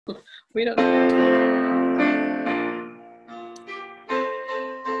We don't know.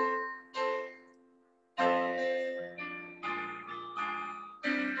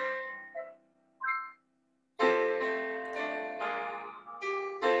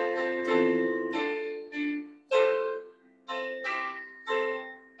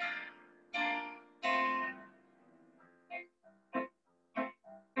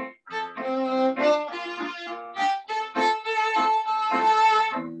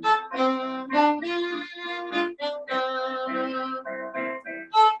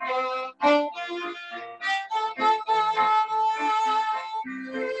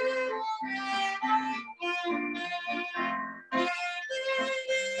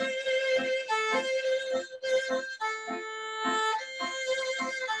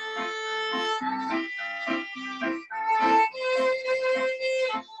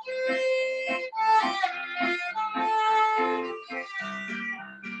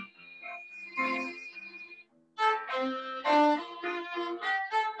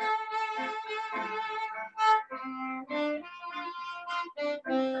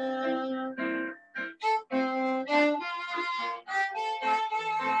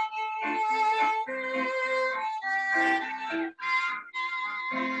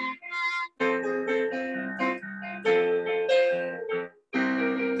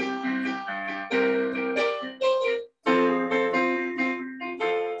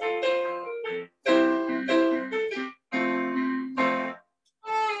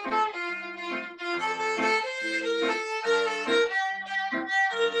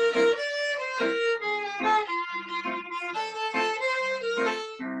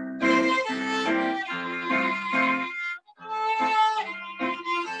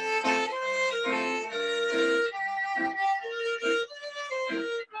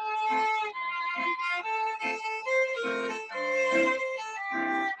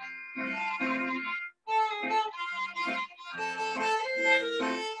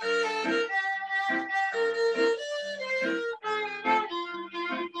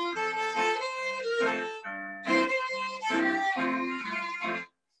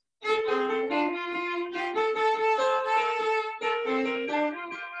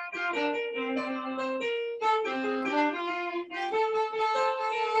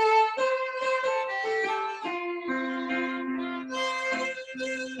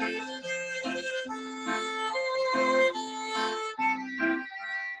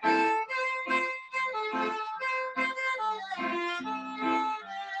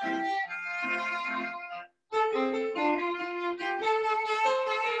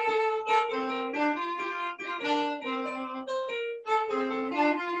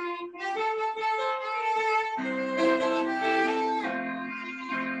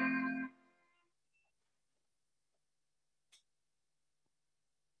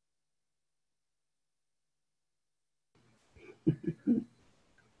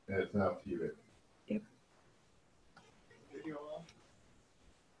 It's now muted. Yep.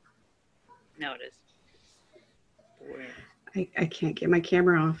 No, it is. I can't get my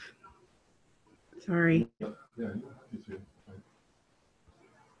camera off. Sorry. Yeah, you see.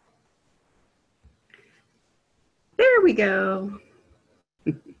 There we go.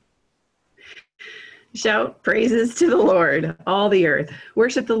 Shout praises to the Lord, all the earth.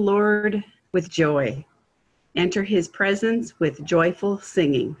 Worship the Lord with joy. Enter his presence with joyful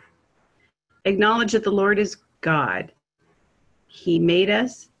singing. Acknowledge that the Lord is God. He made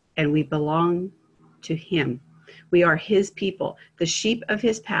us and we belong to him. We are his people, the sheep of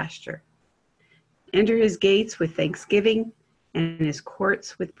his pasture. Enter his gates with thanksgiving and his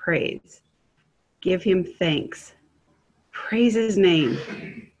courts with praise. Give him thanks. Praise his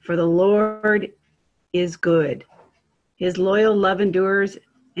name, for the Lord is good. His loyal love endures,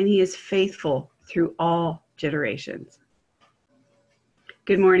 and he is faithful through all generations.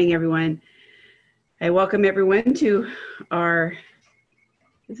 Good morning, everyone. I welcome everyone to our,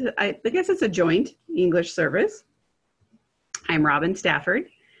 I guess it's a joint English service. I'm Robin Stafford,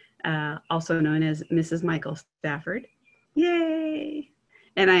 also known as Mrs. Michael Stafford. Yay!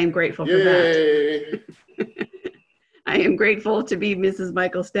 And I am grateful for that. I am grateful to be Mrs.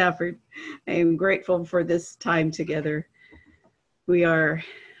 Michael Stafford. I am grateful for this time together. We are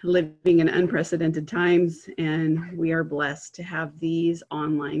living in unprecedented times, and we are blessed to have these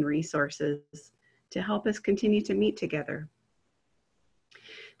online resources to help us continue to meet together.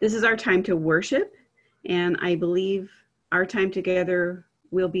 This is our time to worship, and I believe our time together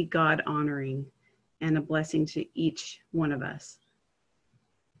will be God-honoring and a blessing to each one of us.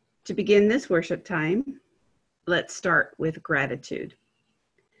 To begin this worship time, let's start with gratitude.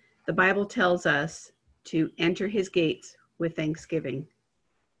 The Bible tells us to enter his gates with thanksgiving.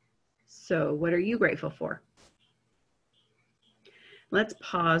 So, what are you grateful for? Let's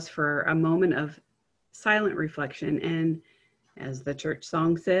pause for a moment of silent reflection and, as the church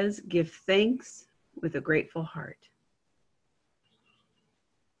song says, give thanks with a grateful heart.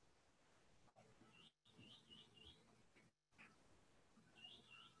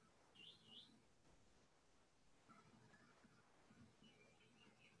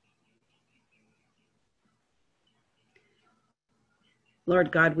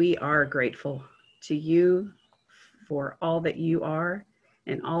 Lord God, we are grateful to you for all that you are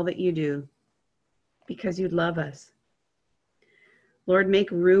and all that you do, because you love us. Lord, make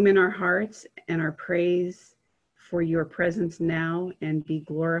room in our hearts and our praise for your presence now, and be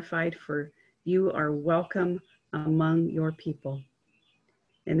glorified, for you are welcome among your people.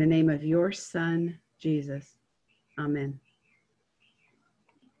 In the name of your Son, Jesus. Amen.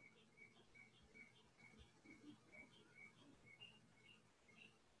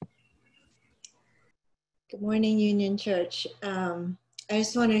 Good morning, Union Church. I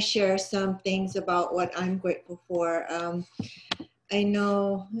just want to share some things about what I'm grateful for. I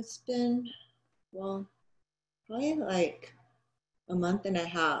know it's been, well, probably like a month and a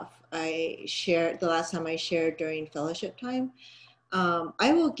half. The last time I shared during fellowship time.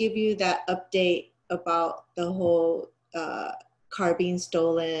 I will give you that update about the whole car being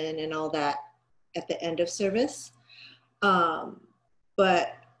stolen and all that at the end of service.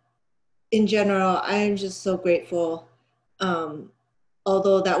 But in general, I am just so grateful.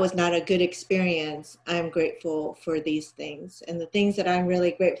 Although that was not a good experience, I'm grateful for these things. And the things that I'm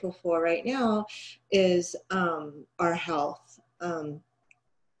really grateful for right now is our health.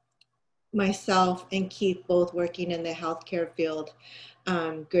 Myself and Keith both working in the healthcare field.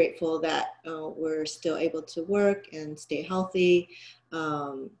 I'm grateful that we're still able to work and stay healthy.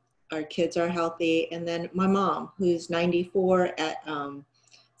 Our kids are healthy. And then my mom, who's 94 at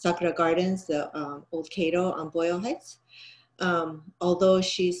Sakura Gardens, the old Cato on Boyle Heights. Although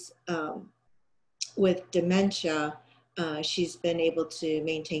she's with dementia, she's been able to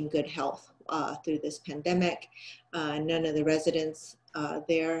maintain good health through this pandemic. None of the residents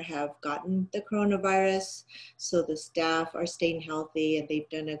there have gotten the coronavirus, so the staff are staying healthy, and they've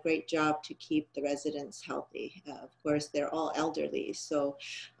done a great job to keep the residents healthy. Of course, they're all elderly, so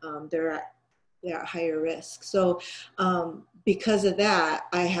they're at higher risk. So because of that,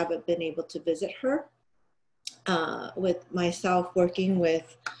 I haven't been able to visit her. With myself working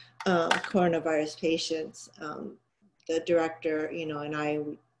with coronavirus patients, the director, and I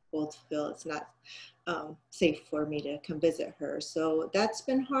both feel it's not safe for me to come visit her. So that's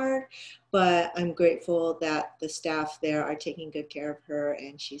been hard, but I'm grateful that the staff there are taking good care of her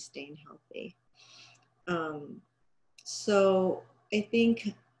and she's staying healthy. So I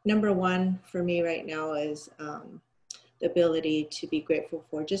think number one for me right now is the ability to be grateful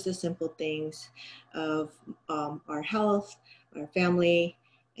for just the simple things of our health, our family,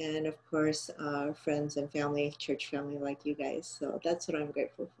 and of course, our friends and family, church family like you guys. So that's what I'm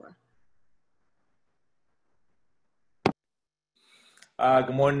grateful for.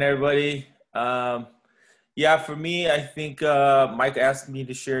 Good morning, everybody. Yeah, for me, I think Mike asked me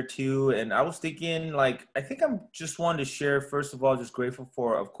to share too, and I was thinking, I think I'm just wanted to share, first of all, just grateful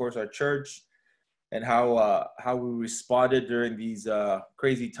for, of course, our church and how we responded during these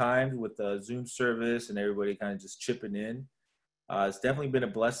crazy times with the Zoom service and everybody kind of just chipping in. It's definitely been a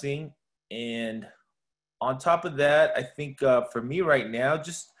blessing. And on top of that, I think for me right now,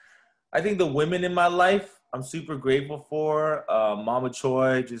 I think the women in my life, I'm super grateful for. Mama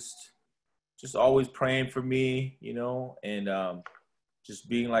Choi, just always praying for me, and just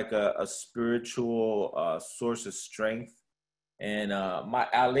being like a spiritual source of strength. And my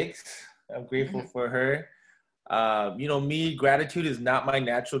Alex, I'm grateful for her. Me, gratitude is not my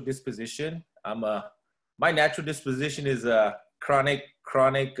natural disposition. My natural disposition is a chronic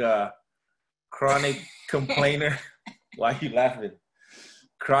complainer. Why are you laughing?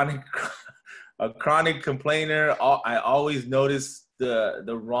 A chronic complainer. I always notice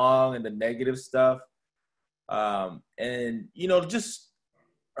the wrong and the negative stuff. And just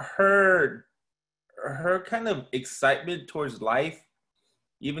her kind of excitement towards life,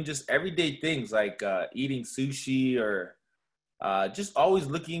 even just everyday things like eating sushi or just always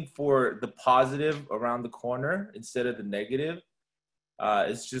looking for the positive around the corner instead of the negative.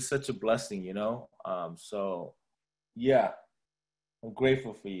 It's just such a blessing, So yeah, I'm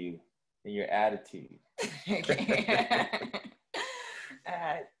grateful for you and your attitude.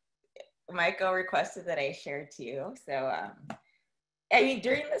 Michael requested that I share too. So,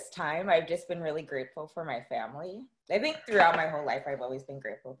 during this time, I've just been really grateful for my family. I think throughout my whole life, I've always been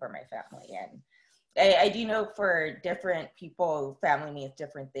grateful for my family. And I do know for different people, family means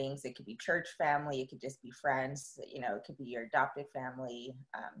different things. It could be church family, it could just be friends, you know, it could be your adopted family.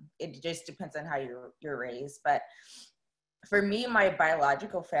 It just depends on how you're raised. But for me, my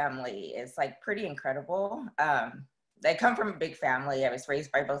biological family is like pretty incredible. I come from a big family. I was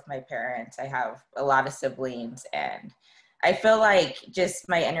raised by both my parents. I have a lot of siblings, and I feel like just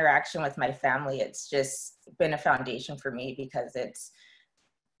my interaction with my family, it's just been a foundation for me because it's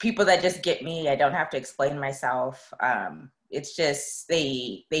people that just get me. I don't have to explain myself. It's just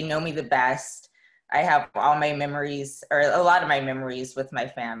they know me the best. I have all my memories, or a lot of my memories, with my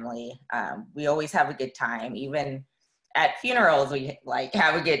family. We always have a good time, even at funerals. We like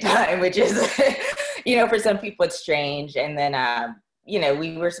have a good time, which is, you know, for some people it's strange. And then, you know,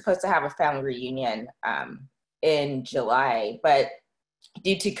 we were supposed to have a family reunion in July, but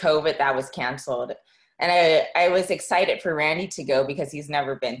due to COVID, that was canceled. And I was excited for Randy to go because he's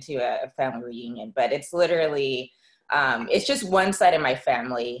never been to a family reunion, but it's literally, it's just one side of my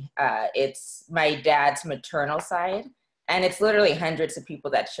family. It's my dad's maternal side, and it's literally hundreds of people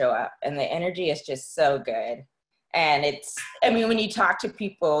that show up, and the energy is just so good. And it's, I mean, when you talk to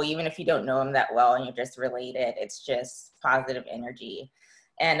people, even if you don't know them that well and you're just related, it's just positive energy.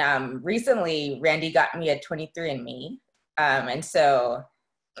 And recently, Randy got me a 23andMe. And so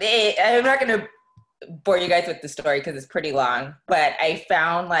I'm not going to bore you guys with the story because it's pretty long, but I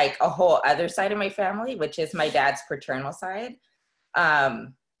found like a whole other side of my family, which is my dad's paternal side.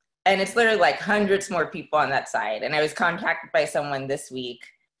 And it's literally like hundreds more people on that side. And I was contacted by someone this week,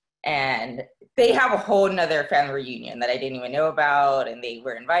 and they have a whole nother family reunion that I didn't even know about. And they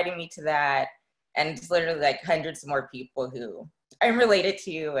were inviting me to that. And it's literally like hundreds more people who I'm related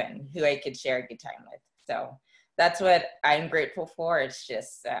to and who I could share a good time with. So that's what I'm grateful for. It's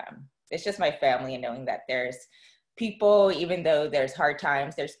just my family, and knowing that there's people, even though there's hard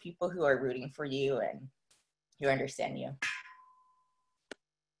times, there's people who are rooting for you and who understand you.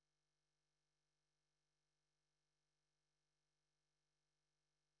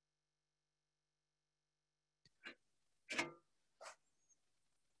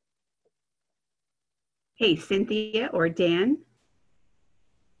 Hey, Cynthia or Dan,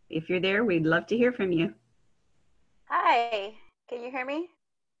 if you're there, we'd love to hear from you. Hi, can you hear me?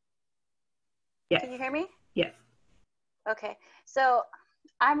 Yes. Can you hear me? Yes. Okay, so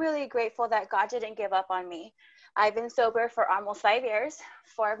I'm really grateful that God didn't give up on me. I've been sober for almost 5 years,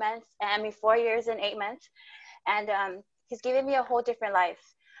 4 years and 8 months, and He's given me a whole different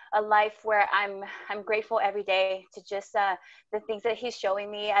life, a life where I'm grateful every day to just the things that He's showing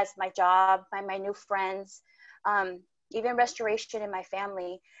me as my job, my new friends, even restoration in my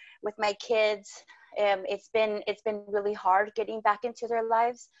family, with my kids. It's been really hard getting back into their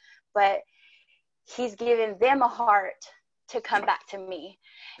lives, but He's given them a heart to come back to me.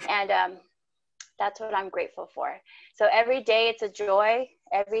 And that's what I'm grateful for. So every day it's a joy.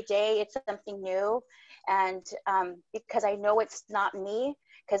 Every day it's something new. And because I know it's not me,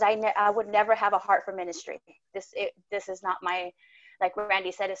 because I would never have a heart for ministry. This is not my, like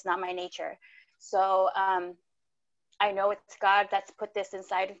Randy said, it's not my nature. So I know it's God that's put this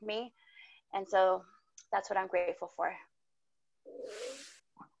inside of me. And so that's what I'm grateful for.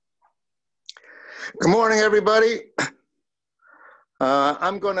 Good morning, everybody.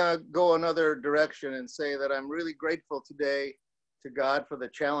 I'm going to go another direction and say that I'm really grateful today to God for the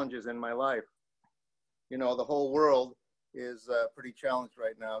challenges in my life. You know, the whole world is pretty challenged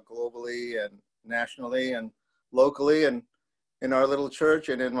right now, globally and nationally and locally, and in our little church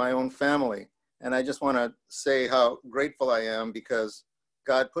and in my own family. And I just want to say how grateful I am, because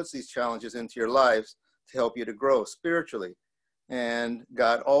God puts these challenges into your lives to help you to grow spiritually. And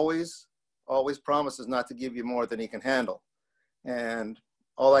God always promises not to give you more than He can handle. And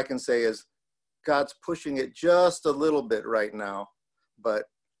all I can say is God's pushing it just a little bit right now, but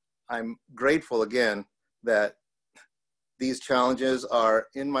I'm grateful again that these challenges are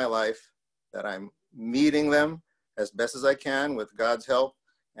in my life, that I'm meeting them as best as I can with God's help.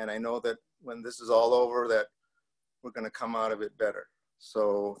 And I know that when this is all over, that we're going to come out of it better.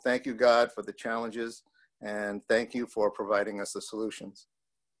 So thank you, God, for the challenges, and thank you for providing us the solutions.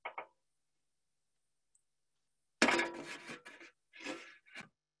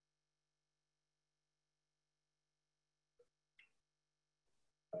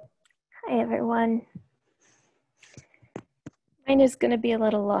 Hi, everyone. Mine is going to be a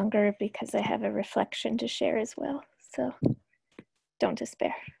little longer because I have a reflection to share as well. So don't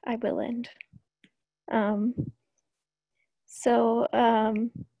despair. I will end.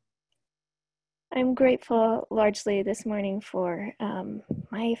 I'm grateful largely this morning for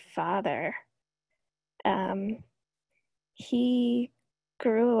my father. He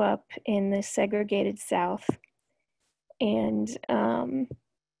grew up in the segregated South, and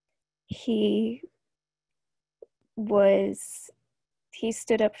he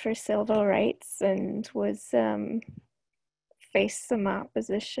stood up for civil rights and was faced some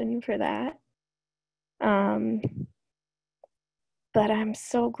opposition for that. But I'm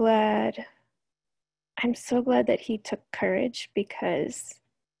so glad that he took courage, because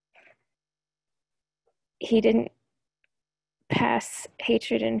he didn't pass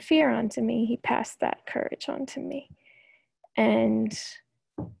hatred and fear onto me. He passed that courage onto me. And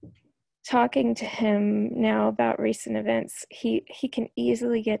talking to him now about recent events, he can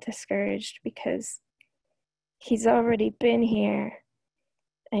easily get discouraged, because he's already been here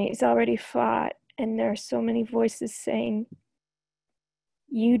and he's already fought, and there are so many voices saying,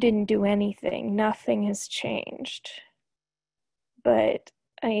 you didn't do anything, nothing has changed. But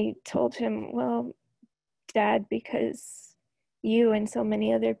I told him, well, Dad, because you and so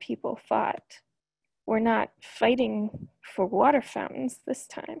many other people fought, we're not fighting for water fountains this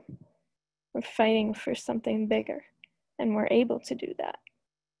time. We're fighting for something bigger, and we're able to do that.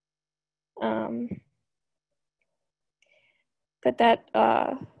 But that,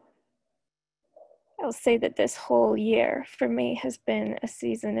 I'll say that this whole year for me has been a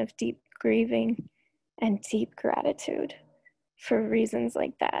season of deep grieving and deep gratitude for reasons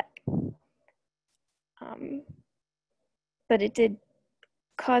like that. But it did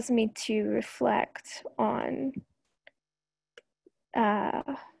cause me to reflect on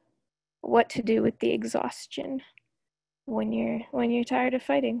what to do with the exhaustion when you're tired of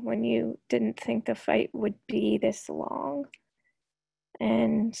fighting, when you didn't think the fight would be this long.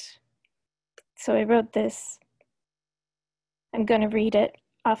 And so I wrote this. I'm going to read it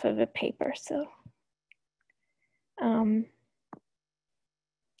off of a paper. So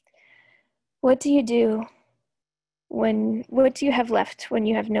what do you do what do you have left when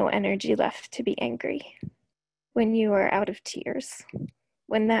you have no energy left to be angry? When you are out of tears?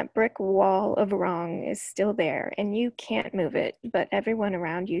 When that brick wall of wrong is still there and you can't move it, but everyone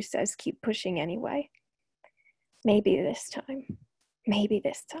around you says keep pushing anyway? Maybe this time. Maybe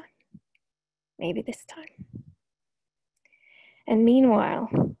this time. Maybe this time. And meanwhile,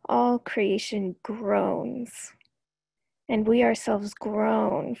 all creation groans, and we ourselves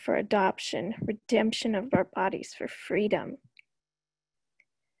groan for adoption, redemption of our bodies, for freedom.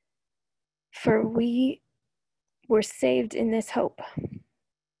 For we were saved in this hope,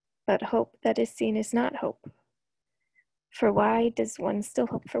 but hope that is seen is not hope. For why does one still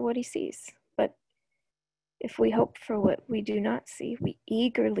hope for what he sees? But if we hope for what we do not see, we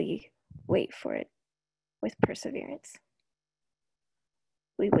eagerly wait for it with perseverance.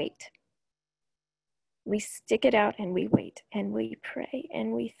 We wait. We stick it out and we wait and we pray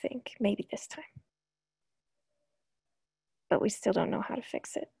and we think, maybe this time. But we still don't know how to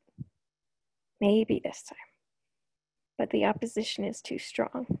fix it. Maybe this time. But the opposition is too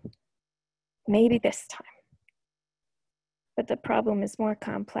strong. Maybe this time. But the problem is more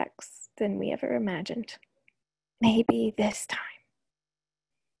complex than we ever imagined. Maybe this time.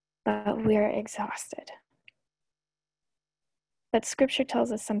 But we're exhausted. But scripture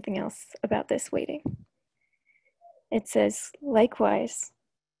tells us something else about this waiting. It says, likewise,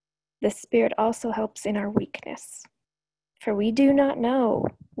 the Spirit also helps in our weakness. For we do not know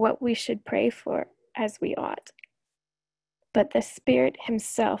what we should pray for as we ought. But the Spirit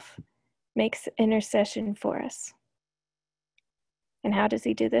himself makes intercession for us. And how does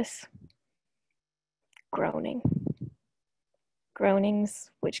he do this? Groaning. Groanings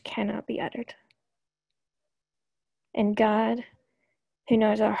which cannot be uttered. And God, who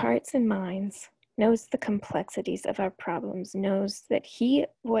knows our hearts and minds, knows the complexities of our problems, knows that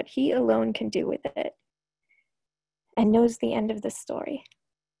what he alone can do with it, and knows the end of the story,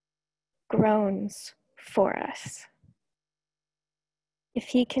 groans for us. If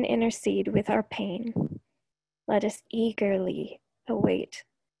he can intercede with our pain, let us eagerly await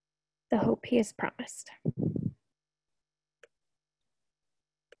the hope he has promised.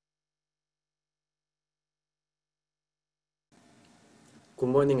 Good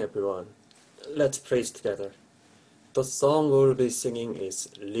morning, everyone. Let's praise together. The song we'll be singing is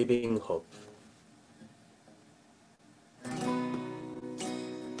Living Hope.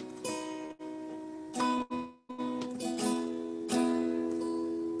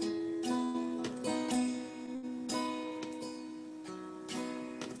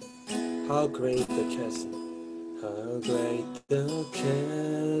 How great the chasm, how great the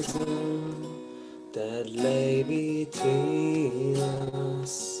chasm that lay between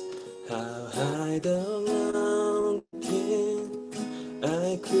us. How high the mountain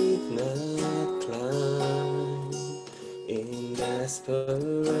I could not climb. In that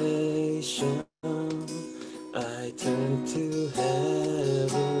desperation, I turned to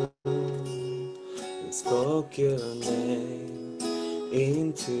heaven and spoke your name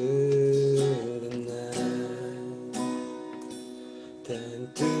into the night. Then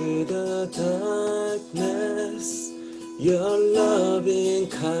through the darkness, your loving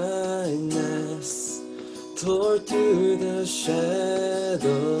kindness tore through the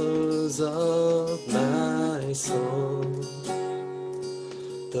shadows of my soul.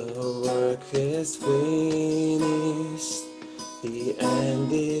 The work is finished, the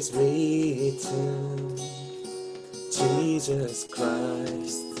end is written. Jesus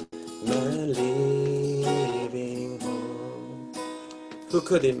Christ, my living hope. Who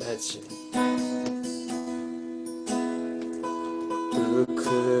could imagine? Who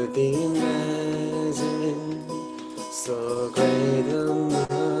could imagine so great a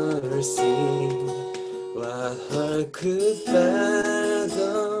mercy? What heart could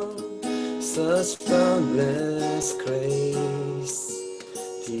fathom such boundless grace?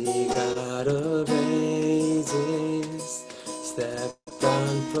 The God of ages stepped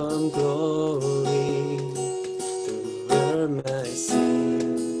down from glory to bear my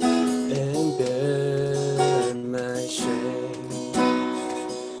sin and bear my shame.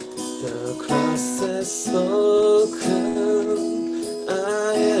 The cross has spoken,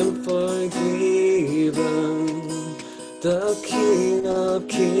 I am forgiven. The King of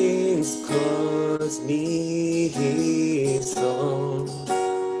Kings calls me his own.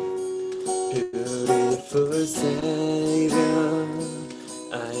 Beautiful Savior,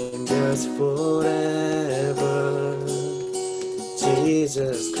 I'm yours forever.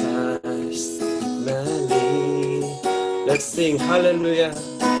 Jesus Christ, my lead. Let's sing hallelujah.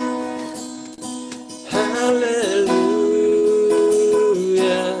 Hallelujah.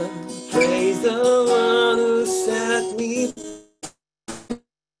 Praise the one who set me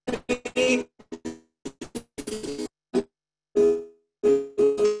free.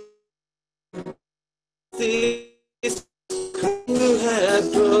 This who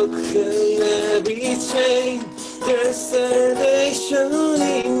have broken every chain. There's salvation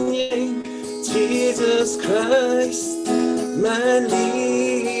in you, Jesus Christ, my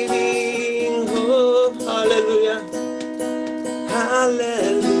living hope. Hallelujah.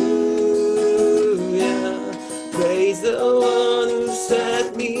 Hallelujah. Praise the one who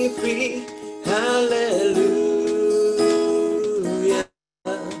set me free. Hallelujah.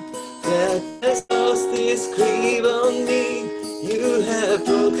 That has lost this grip on me. You have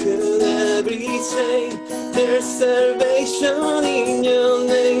broken every chain. There's salvation in your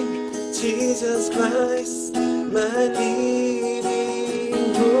name, Jesus Christ, my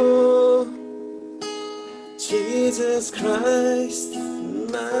living hope. Jesus Christ,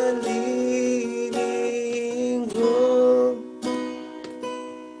 my living hope.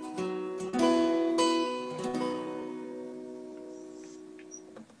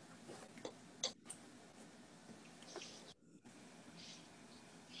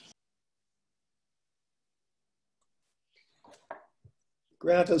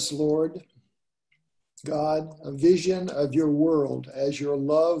 Grant us, Lord God, a vision of your world as your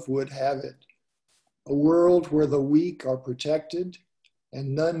love would have it. A world where the weak are protected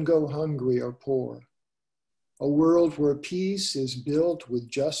and none go hungry or poor. A world where peace is built with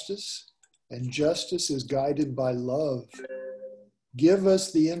justice and justice is guided by love. Give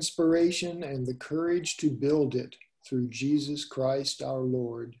us the inspiration and the courage to build it through Jesus Christ our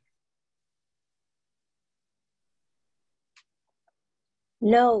Lord.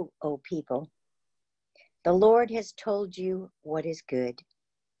 Know, O people, the Lord has told you what is good,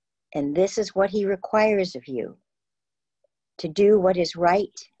 and this is what he requires of you: to do what is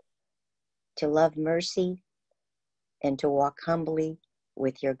right, to love mercy, and to walk humbly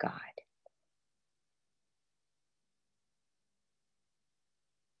with your God.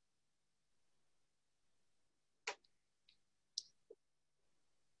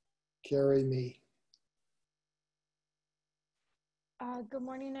 Carry me. Good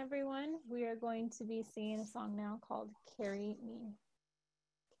morning, everyone. We are going to be singing a song now called Carry Me.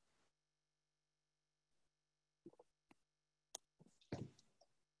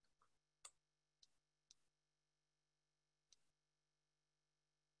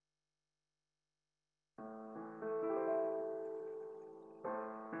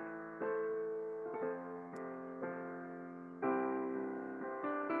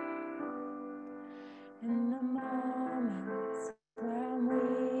 In the moments where I'm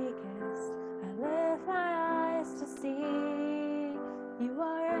weakest, I lift my eyes to see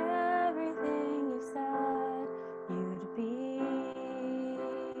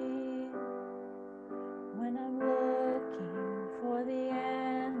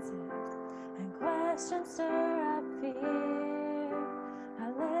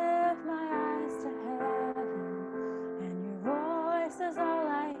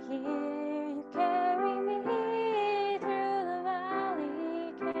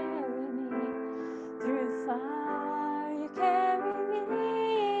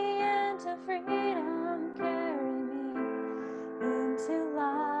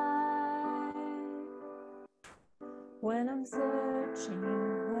I'm searching,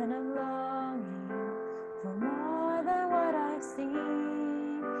 when I'm longing for more than what I see.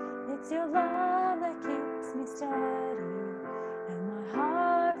 It's your love that keeps me steady and my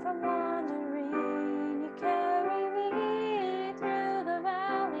heart from wandering. You carry me through the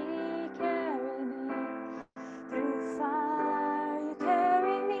valley, carry me through fire. You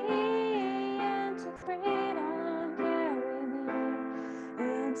carry me into freedom, carry me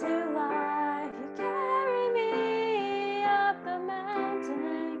into life. You carry me up the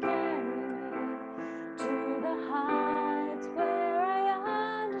mountain, carry me to the heights where I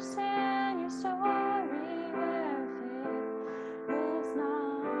understand your story, where faith is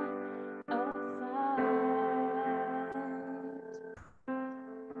not a fight.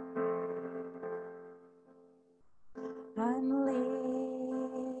 I'm leaning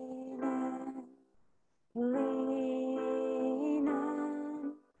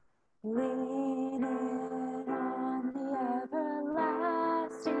on the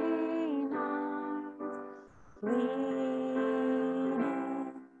everlasting arms,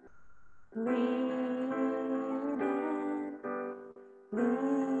 leaning on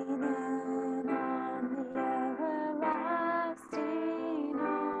the everlasting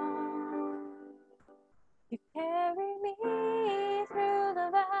arms. You carry me through the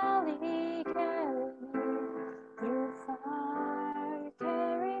valley, carry me through fire. You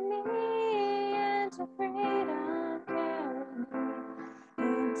carry me into freedom, carry me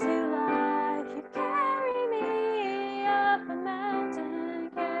into life. You carry me up the mountain,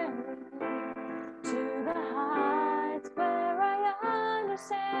 carry me to the heights where I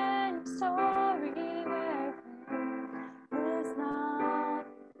understand your story, where faith is not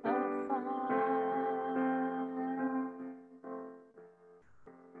a fight.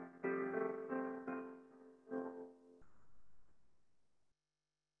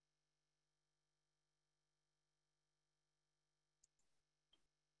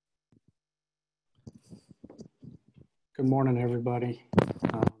 Good morning, everybody.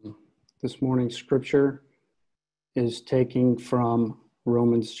 This morning's scripture is taken from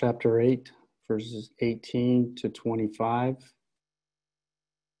Romans chapter 8, verses 18 to 25.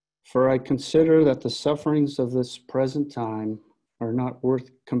 For I consider that the sufferings of this present time are not worth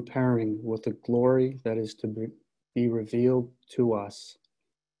comparing with the glory that is to be revealed to us.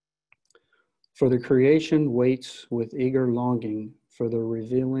 For the creation waits with eager longing for the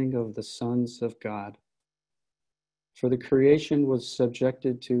revealing of the sons of God. For the creation was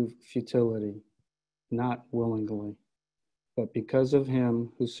subjected to futility, not willingly, but because of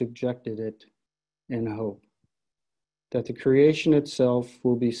him who subjected it in hope, that the creation itself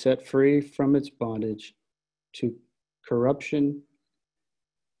will be set free from its bondage to corruption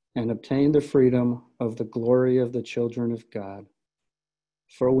and obtain the freedom of the glory of the children of God.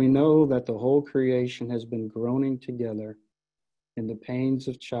 For we know that the whole creation has been groaning together in the pains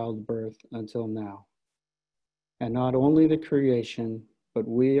of childbirth until now. And not only the creation, but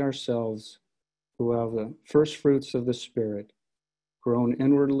we ourselves, who have the first fruits of the Spirit, groan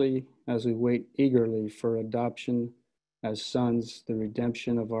inwardly as we wait eagerly for adoption as sons, the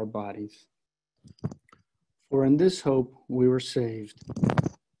redemption of our bodies. For in this hope we were saved.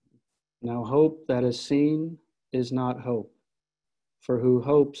 Now hope that is seen is not hope, for who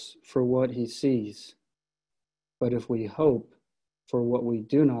hopes for what he sees? But if we hope for what we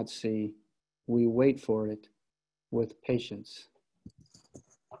do not see, we wait for it with patience.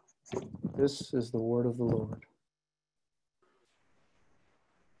 This is the word of the Lord.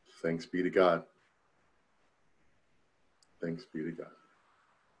 Thanks be to God. Thanks be to God.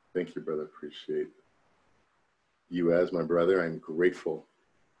 Thank you, brother. Appreciate you as my brother. I'm grateful.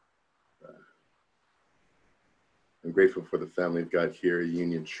 I'm grateful for the family of God here at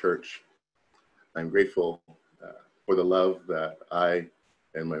Union Church. I'm grateful for the love that I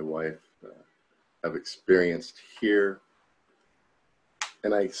and my wife have experienced here.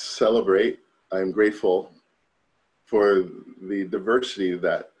 And I celebrate, I'm grateful for the diversity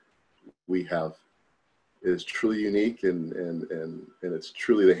that we have. It is truly unique and it's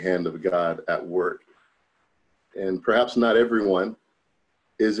truly the hand of God at work. And perhaps not everyone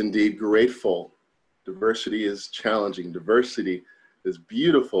is indeed grateful. Diversity is challenging. Diversity is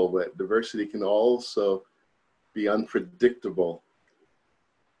beautiful, but diversity can also be unpredictable.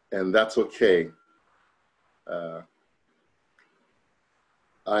 And that's okay.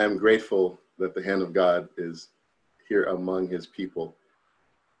 I am grateful that the hand of God is here among his people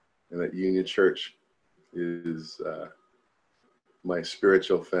and that Union Church is my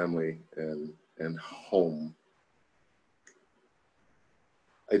spiritual family and home.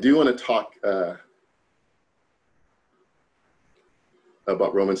 I do want to talk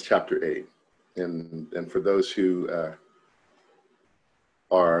about Romans chapter 8. And for those who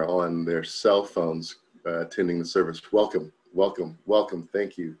are on their cell phones attending the service, welcome, welcome, welcome.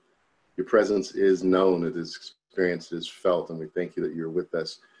 Thank you. Your presence is known, it is experienced, it is felt, and we thank you that you're with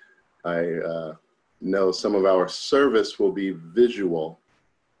us. I know some of our service will be visual.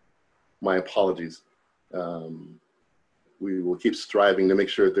 My apologies. We will keep striving to make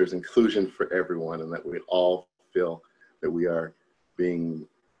sure that there's inclusion for everyone and that we all feel that we are being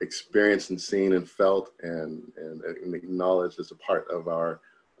experienced and seen and felt and acknowledged as a part of our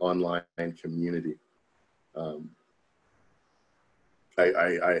online community. I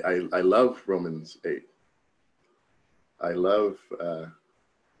love Romans 8. I love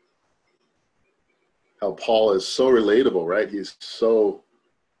how Paul is so relatable, right? He's so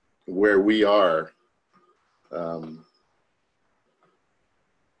where we are.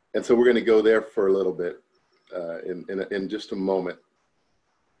 And so we're going to go there for a little bit in just a moment.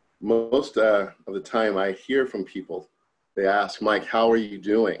 Most of the time I hear from people, they ask, Mike, how are you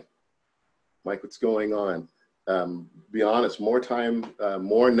doing? Mike, what's going on? Be honest, more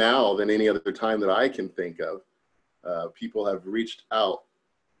now than any other time that I can think of. People have reached out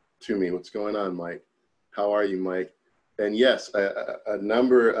to me. What's going on, Mike? How are you, Mike? And yes, a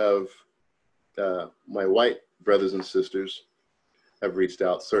number of my white brothers and sisters have reached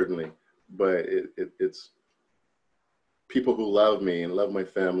out, certainly, but it's people who love me and love my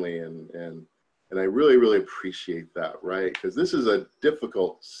family, and I really, really appreciate that, right? Because this is a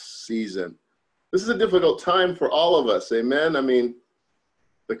difficult season. This is a difficult time for all of us, amen? I mean,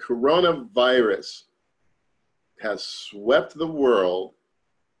 the coronavirus has swept the world,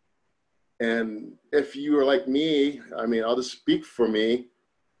 and if you are like me, I mean, I'll just speak for me,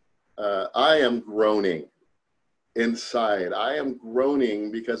 I am groaning inside. I am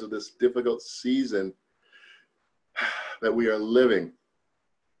groaning because of this difficult season that we are living.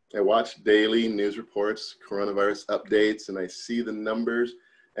 I watch daily news reports, coronavirus updates, and I see the numbers,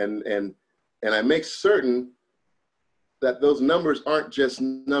 and I make certain that those numbers aren't just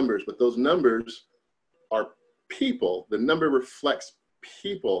numbers, but those numbers are people. The number reflects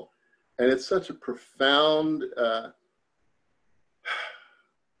people, and it's such a profound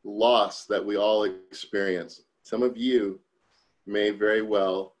loss that we all experience. Some of you may very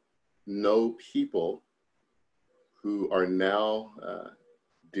well know people who are now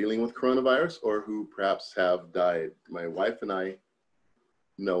dealing with coronavirus or who perhaps have died. My wife and I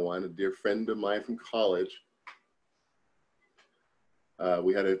know one, a dear friend of mine from college.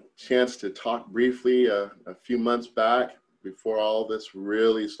 We had a chance to talk briefly a few months back before all this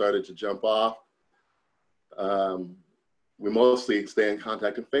really started to jump off. We mostly stay in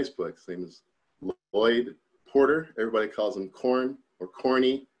contact on Facebook. His name is Lloyd Porter. Everybody calls him Corn or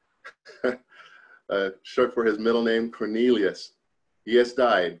Corny, short for his middle name, Cornelius. He has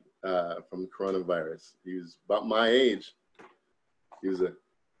died from the coronavirus. He was about my age. He was a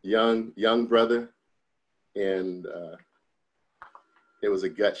young brother, and it was a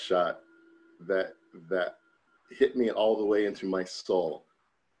gut shot that hit me all the way into my soul.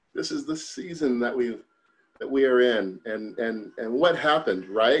 This is the season that we are in, and what happened,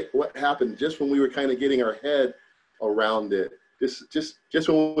 right? What happened just when we were kind of getting our head around it, just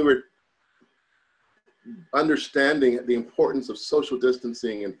when we were understanding the importance of social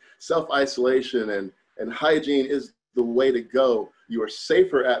distancing and self-isolation and hygiene is the way to go. You are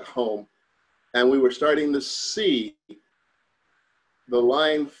safer at home, and we were starting to see the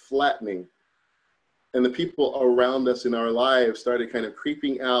line flattening, and the people around us in our lives started kind of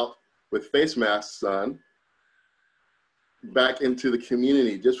creeping out with face masks on back into the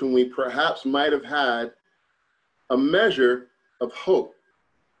community, just when we perhaps might have had a measure of hope.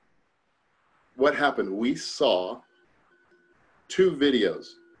 What happened? We saw 2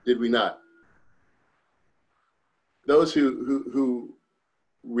 videos, did we not? Those who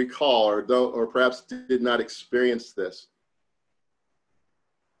recall or don't, or perhaps did not experience this,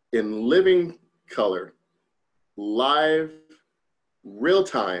 in living color, live, real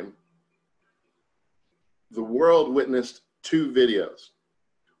time, the world witnessed 2 videos.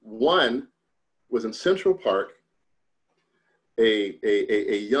 One was in Central Park,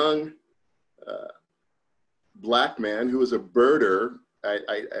 a young black man who was a birder.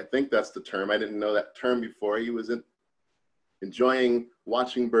 I think that's the term. I didn't know that term before. He was enjoying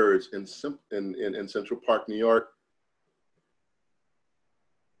watching birds in Central Park, New York,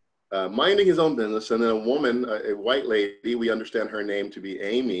 minding his own business. And then a woman, a white lady, we understand her name to be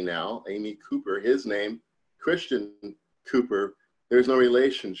Amy now, Amy Cooper, his name, Christian Cooper. There's no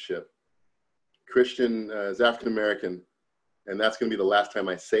relationship. Christian is African-American. And that's going to be the last time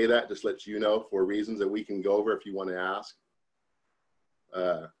I say that, just let you know, for reasons that we can go over if you want to ask.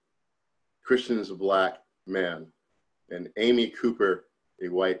 Christian is a black man, and Amy Cooper a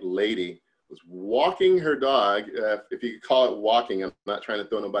white lady, was walking her dog, if you could call it walking, I'm not trying to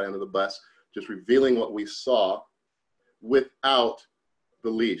throw nobody under the bus, just revealing what we saw, without the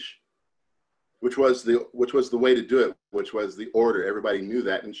leash, which was the way to do it, which was the order. Everybody knew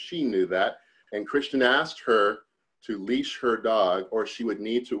that, and she knew that. And Christian asked her to leash her dog, or she would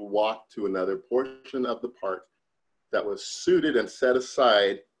need to walk to another portion of the park that was suited and set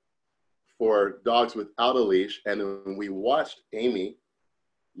aside for dogs without a leash. And we watched Amy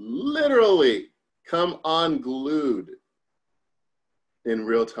literally come unglued in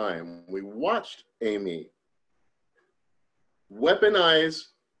real time. We watched Amy weaponize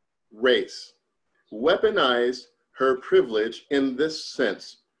race, weaponize her privilege in this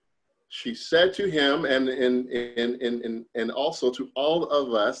sense. She said to him and also to all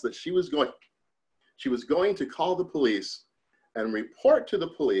of us that she was going to call the police and report to the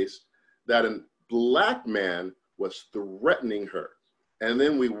police that a black man was threatening her. And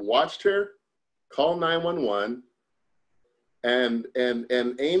then we watched her call 911, and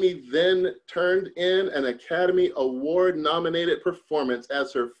Amy then turned in an Academy Award nominated performance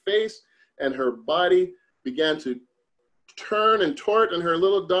as her face and her body began to turn and tort, and her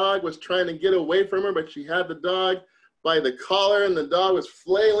little dog was trying to get away from her, but she had the dog by the collar and the dog was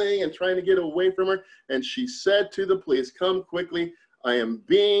flailing and trying to get away from her. And she said to the police, "Come quickly, I am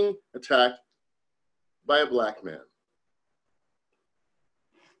being attacked by a black man."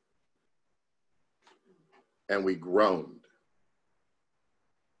 And we groaned.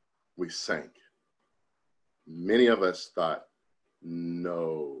 We sank. Many of us thought,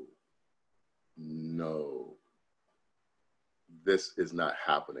 no, this is not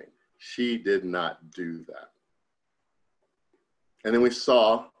happening. She did not do that. And then we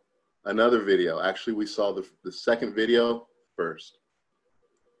saw another video. Actually, we saw the second video first.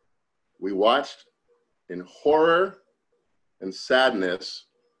 We watched in horror and sadness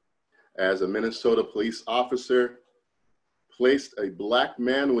as a Minnesota police officer placed a black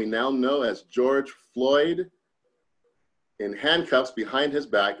man we now know as George Floyd in handcuffs behind his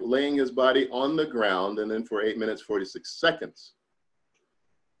back, laying his body on the ground, and then for 8 minutes, 46 seconds.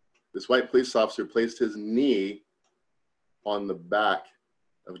 This white police officer placed his knee on the back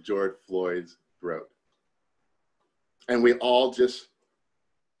of George Floyd's throat. And we all just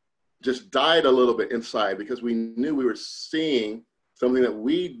died a little bit inside because we knew we were seeing something that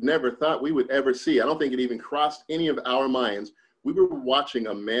we never thought we would ever see. I don't think it even crossed any of our minds. We were watching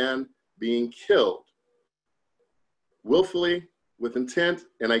a man being killed willfully, with intent,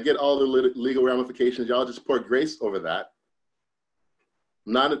 and I get all the legal ramifications. Y'all just pour grace over that.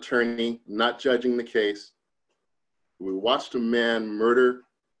 I'm not an attorney, not judging the case. We watched a man murder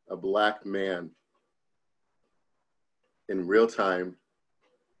a black man in real time,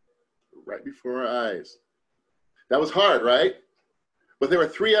 right before our eyes. That was hard, right? But there were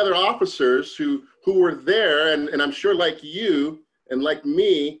 3 other officers who were there, and I'm sure like you and like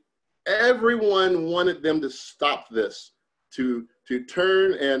me, everyone wanted them to stop this, to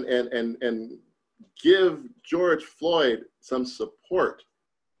turn and give George Floyd some support,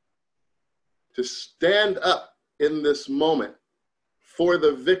 to stand up in this moment for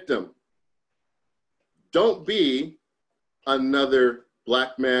the victim. Don't be another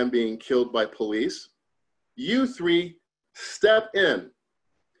black man being killed by police. You 3 step in.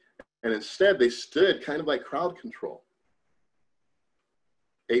 And instead they stood kind of like crowd control.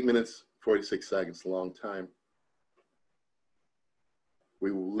 8 minutes, 46 seconds, a long time. We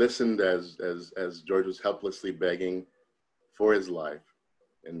listened as George was helplessly begging for his life.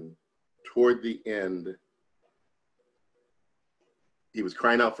 And toward the end, he was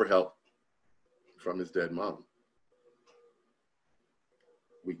crying out for help from his dead mom.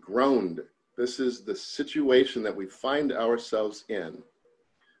 We groaned. This is the situation that we find ourselves in.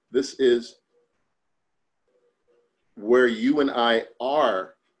 This is where you and I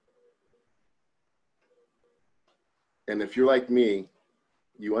are. And if you're like me,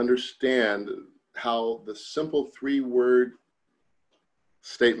 you understand how the simple 3-word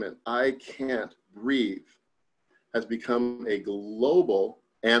statement, "I can't breathe," has become a global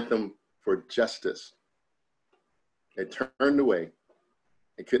anthem for justice. I turned away.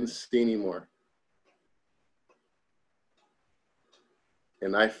 I couldn't see anymore.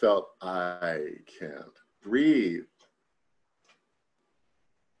 And I felt, I can't breathe.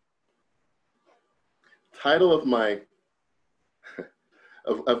 Title of my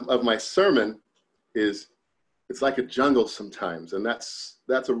of my sermon is "It's Like a Jungle Sometimes," and that's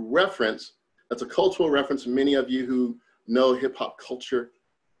a reference. That's a cultural reference. Many of you who know hip hop culture,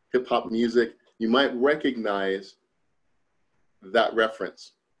 hip hop music, you might recognize that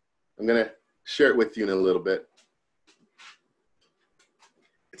reference. I'm gonna share it with you in a little bit.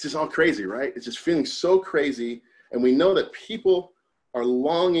 it's just all crazy, right? It's just feeling so crazy. And we know that people are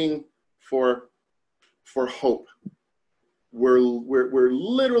longing for hope. We're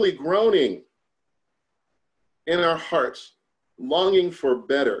literally groaning in our hearts, longing for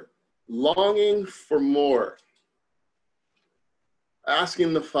better, longing for more,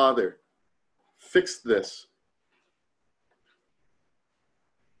 asking the Father, fix this.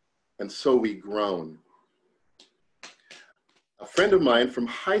 And so we groan. A friend of mine from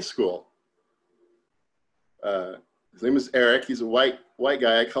high school, his name is Eric. He's a white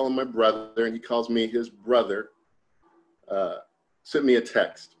guy. I call him my brother, and he calls me his brother. Sent me a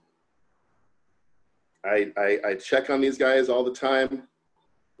text. I check on these guys all the time.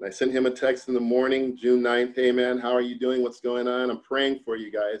 I sent him a text in the morning, June 9th. Hey, man, how are you doing? What's going on? I'm praying for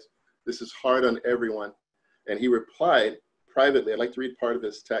you guys. This is hard on everyone. And he replied privately. I'd like to read part of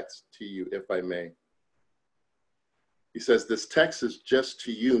his text to you, if I may. He says, this text is just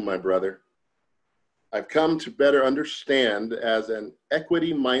to you, my brother. I've come to better understand as an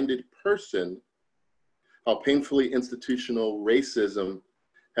equity-minded person how painfully institutional racism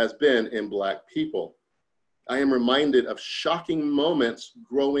has been in Black people. I am reminded of shocking moments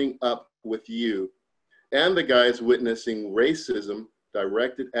growing up with you and the guys witnessing racism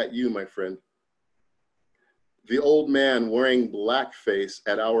directed at you, my friend. The old man wearing blackface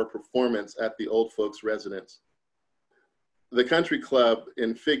at our performance at the old folks' residence. The country club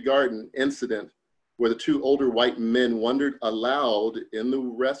in Fig Garden incident where the two older white men wondered aloud in the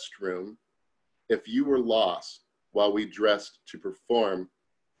restroom if you were lost while we dressed to perform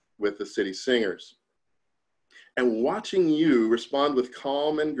with the city singers. And watching you respond with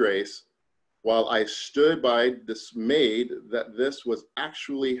calm and grace while I stood by dismayed that this was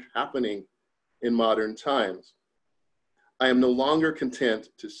actually happening in modern times. I am no longer content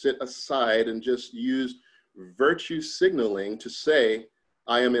to sit aside and just use virtue signaling to say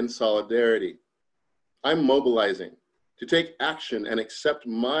I am in solidarity. I'm mobilizing to take action and accept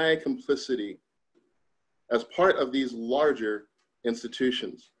my complicity as part of these larger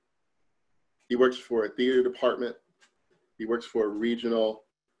institutions. He works for a theater department. He works for a regional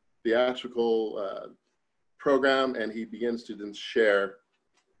theatrical program, and he begins to then share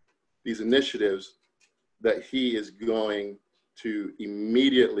these initiatives that he is going to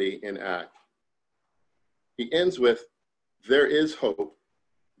immediately enact. He ends with, there is hope,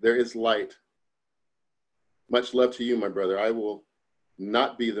 there is light. Much love to you, my brother. I will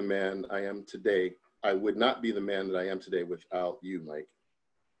not be the man I am today. I would not be the man that I am today without you, Mike.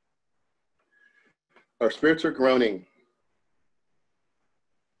 Our spirits are groaning,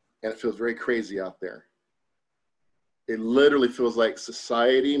 and it feels very crazy out there. It literally feels like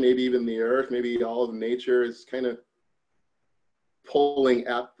society, maybe even the earth, maybe all of nature is kind of pulling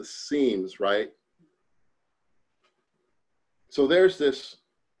at the seams, right? So there's this,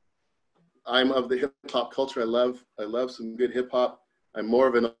 I'm of the hip hop culture. I love some good hip hop. I'm more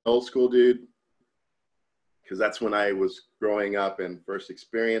of an old school dude because that's when I was growing up and first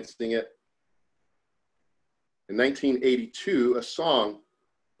experiencing it. In 1982, a song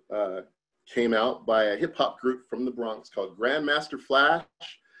came out by a hip hop group from the Bronx called Grandmaster Flash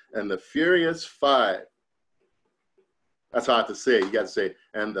and the Furious Five. That's how I have to say it. You got to say,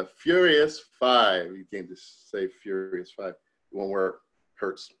 and the Furious Five. You can't just say Furious Five. One word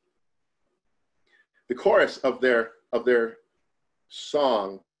hurts. The chorus of their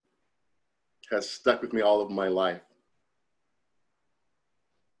song has stuck with me all of my life.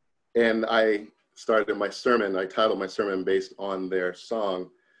 And I started my sermon, I titled my sermon based on their song.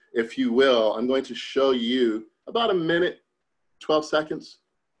 If you will, I'm going to show you about a minute, 12 seconds.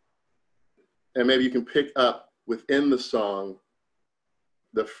 And maybe you can pick up within the song,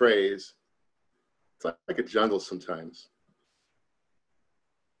 the phrase, it's like a jungle sometimes.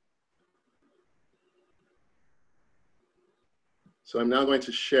 So I'm now going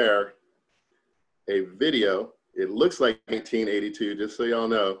to share a video. It looks like 1982, just so y'all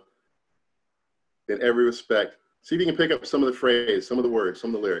know, in every respect. See if you can pick up some of the phrase, some of the words,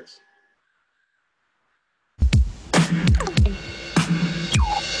 some of the lyrics.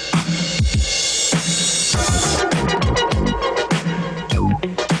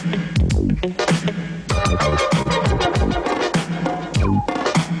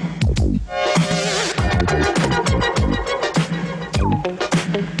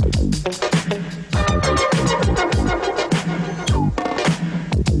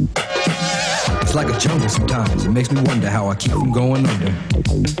 It's like a jungle sometimes, it makes me wonder how I keep from going under.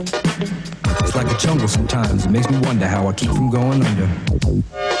 It's like a jungle sometimes, it makes me wonder how I keep from going under.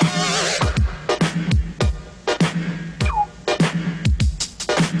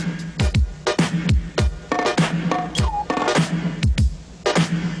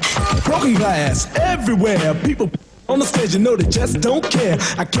 everywhere. People on the stage, you know they just don't care.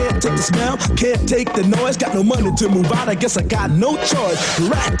 I can't take the smell, can't take the noise. Got no money to move out, I guess I got no choice.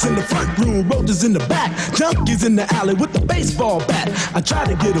 Rats in the front room, roaches in the back, junkies in the alley with the baseball bat. I tried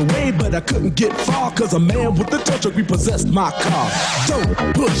to get away, but I couldn't get far, cause a man with a tow truck repossessed my car. Don't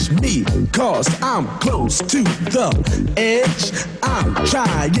push me, cause I'm close to the edge. I'm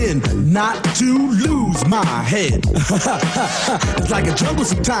trying not to lose my head. It's like a jungle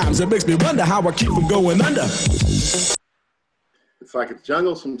sometimes, it makes me wonder how I keep from going under. It's like a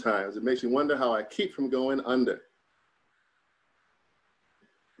jungle sometimes. It makes me wonder how I keep from going under.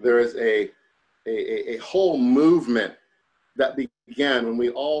 There is a whole movement that began when we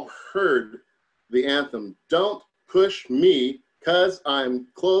all heard the anthem, "Don't push me, 'cause I'm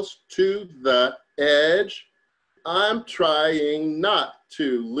close to the edge. I'm trying not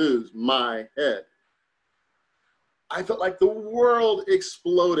to lose my head." I felt like the world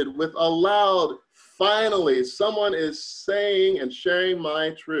exploded with a loud, finally, someone is saying and sharing my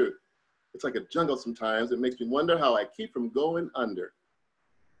truth. It's like a jungle sometimes. It makes me wonder how I keep from going under.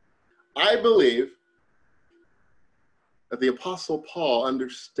 I believe that the Apostle Paul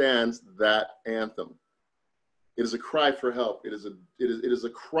understands that anthem. It is a cry for help. It is a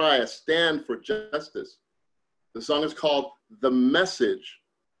cry, a stand for justice. The song is called "The Message,"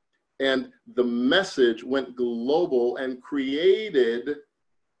 and the message went global and created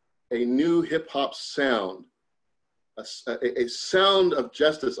a new hip-hop sound, a sound of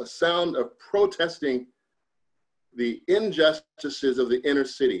justice, a sound of protesting the injustices of the inner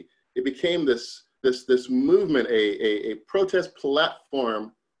city. It became this movement, a protest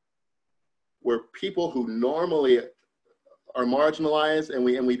platform where people who normally are marginalized, and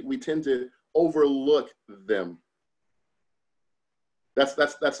we tend to overlook them.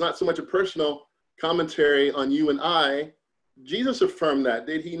 That's not so much a personal commentary on you and I. Jesus affirmed that,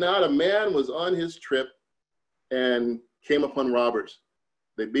 did he not? A man was on his trip and came upon robbers.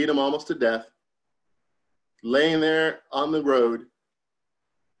 They beat him almost to death, laying there on the road,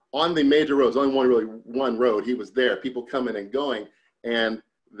 on the major roads, only one road. He was there, people coming and going, and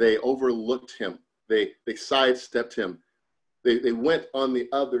they overlooked him. They sidestepped him. They went on the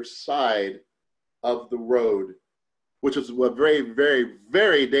other side of the road, which was a very, very,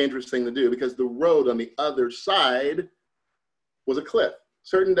 very dangerous thing to do, because the road on the other side was a cliff,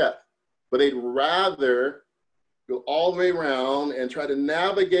 certain death. But they'd rather go all the way around and try to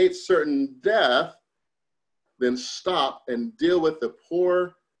navigate certain death than stop and deal with the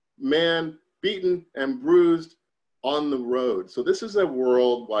poor man beaten and bruised on the road. So this is a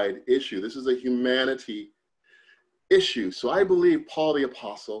worldwide issue. This is a humanity issue. So I believe Paul the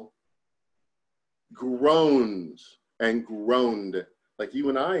Apostle groans and groaned like you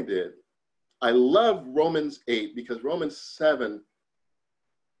and I did. I love Romans 8 because Romans 7,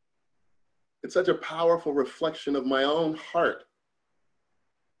 it's such a powerful reflection of my own heart.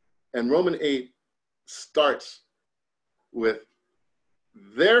 And Romans 8 starts with,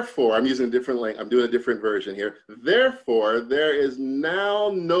 therefore, I'm using a different link, I'm doing a different version here. Therefore, there is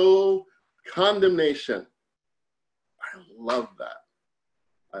now no condemnation. I love that.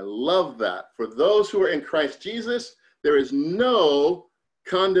 I love that. For those who are in Christ Jesus, there is no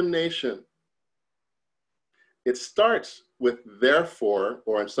condemnation. It starts with therefore,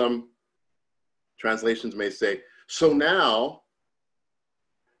 or in some translations may say, so now.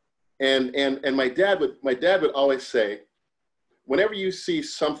 And my dad would always say, whenever you see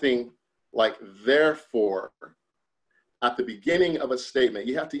something like therefore at the beginning of a statement,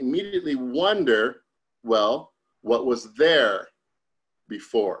 you have to immediately wonder, well, what was there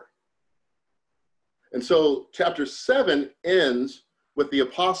before? And so chapter 7 ends with the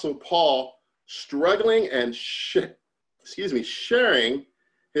Apostle Paul struggling and sharing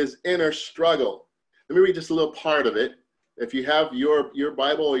his inner struggle. Let me read just a little part of it. If you have your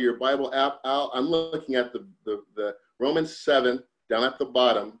Bible or your Bible app out, I'm looking at the Romans 7 down at the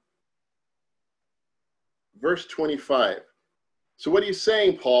bottom, verse 25. So what are you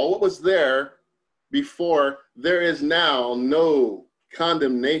saying, Paul? What was there before? There is now no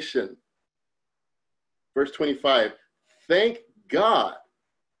condemnation. Verse 25, thank God.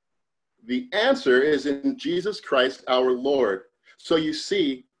 The answer is in Jesus Christ, our Lord. So you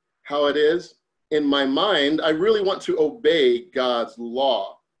see how it is. In my mind, I really want to obey God's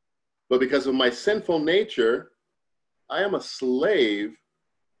law. But because of my sinful nature, I am a slave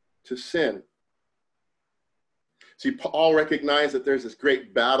to sin. See, Paul recognized that there's this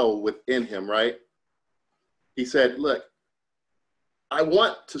great battle within him, right? He said, look, I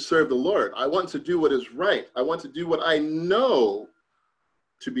want to serve the Lord. I want to do what is right. I want to do what I know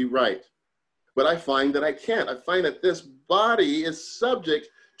to be right. But I find that I can't. I find that this body is subject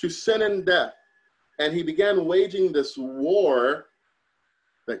to sin and death. And he began waging this war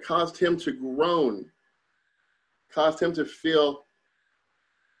that caused him to groan, caused him to feel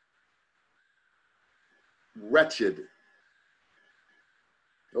wretched.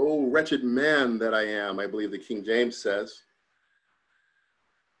 Oh, wretched man that I am, I believe the King James says.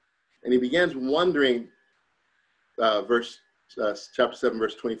 And he begins wondering, chapter 7,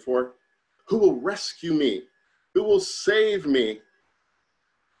 verse 24, who will rescue me? Who will save me?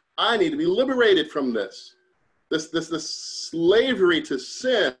 I need to be liberated from this slavery to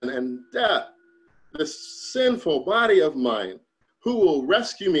sin and death, this sinful body of mine. Who will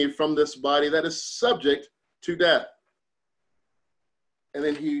rescue me from this body that is subject to death? And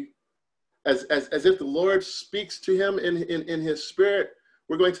then he, as if the Lord speaks to him in his spirit,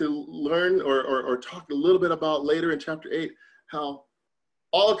 we're going to learn or talk a little bit about later in chapter 8, how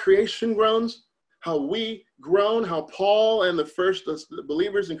all creation groans, how we groan, how Paul and the first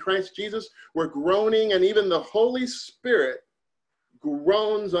believers in Christ Jesus were groaning, and even the Holy Spirit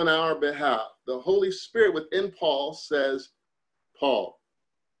groans on our behalf. The Holy Spirit within Paul says, Paul,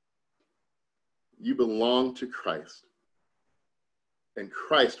 you belong to Christ, and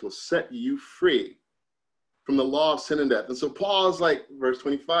Christ will set you free from the law of sin and death. And so Paul's like, verse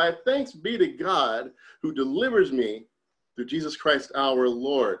 25, thanks be to God who delivers me through Jesus Christ our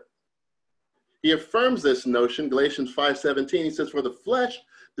Lord. He affirms this notion, Galatians 5:17. He says, for the flesh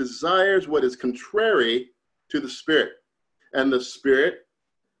desires what is contrary to the spirit, and the spirit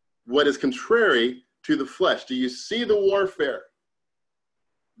what is contrary to the flesh. Do you see the warfare?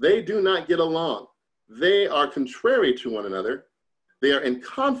 They do not get along. They are contrary to one another. They are in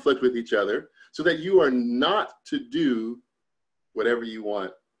conflict with each other, so that you are not to do whatever you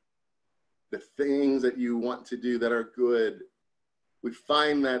want. The things that you want to do that are good, we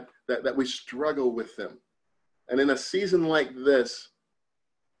find that we struggle with them. And in a season like this,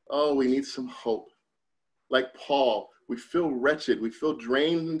 oh, we need some hope. Like Paul, we feel wretched, we feel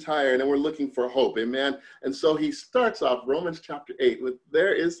drained and tired, and we're looking for hope, amen? And so he starts off Romans chapter 8 with,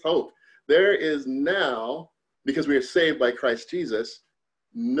 there is hope. There is now, because we are saved by Christ Jesus,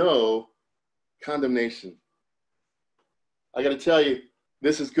 no condemnation. I got to tell you,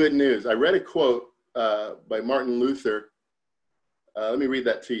 this is good news. I read a quote by Martin Luther. Let me read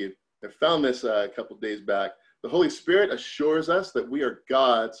that to you. I found this a couple days back. The Holy Spirit assures us that we are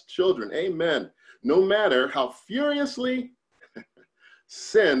God's children. Amen. No matter how furiously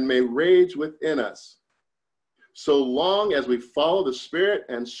sin may rage within us, so long as we follow the Spirit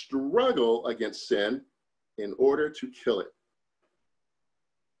and struggle against sin in order to kill it.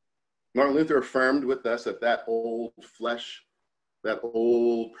 Martin Luther affirmed with us that old flesh, that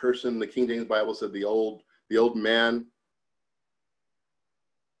old person, the King James Bible said the old man,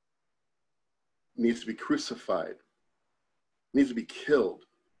 needs to be crucified, needs to be killed.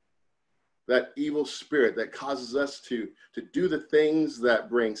 That evil spirit that causes us to do the things that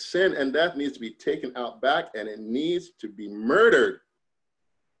bring sin and death needs to be taken out back, and it needs to be murdered.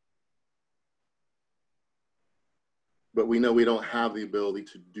 But we know we don't have the ability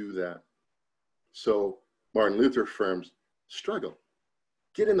to do that. So Martin Luther affirms, struggle,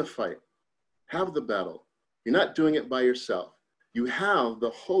 get in the fight, have the battle. You're not doing it by yourself. You have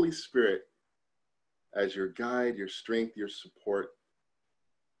the Holy Spirit as your guide, your strength, your support.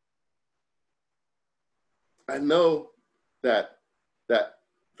 I know that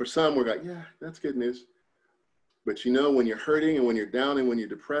for some we're like, yeah, that's good news. But you know, when you're hurting and when you're down and when you're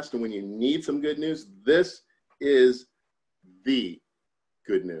depressed and when you need some good news, this is the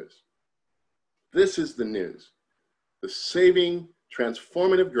good news. This is the news. The saving,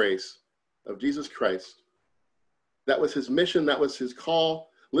 transformative grace of Jesus Christ. That was his mission. That was his call.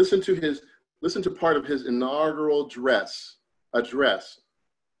 Listen to part of his inaugural address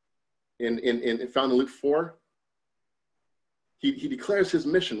in found in Luke 4. He declares his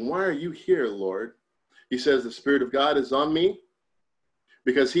mission. Why are you here, Lord? He says, the Spirit of God is on me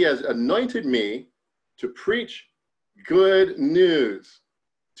because he has anointed me to preach good news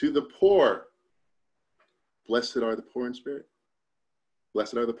to the poor. Blessed are the poor in spirit.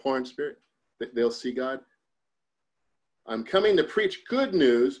 Blessed are the poor in spirit. They'll see God. I'm coming to preach good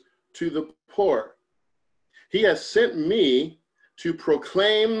news to the poor. He has sent me to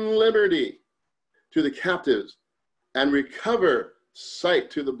proclaim liberty to the captives and recover sight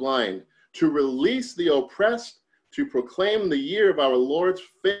to the blind, to release the oppressed, to proclaim the year of our Lord's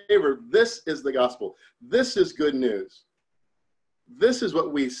favor. This is the gospel. This is good news. This is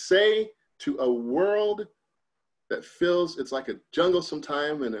what we say to a world that feels it's like a jungle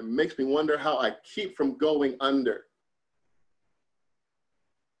sometime, and it makes me wonder how I keep from going under.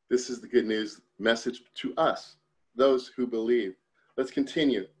 This is the good news message to us, those who believe. Let's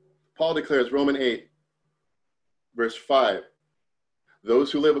continue. Paul declares, Romans 8, Verse 5,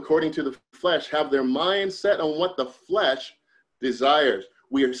 those who live according to the flesh have their mind set on what the flesh desires.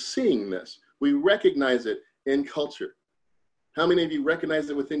 We are seeing this. We recognize it in culture. How many of you recognize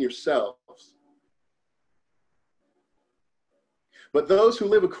it within yourselves? But those who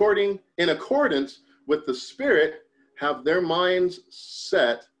live in accordance with the Spirit have their minds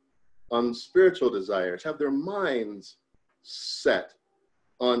set on spiritual desires, have their minds set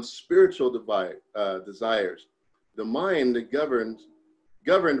on spiritual desires. The mind governed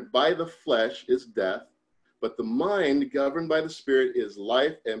by the flesh is death, but the mind governed by the Spirit is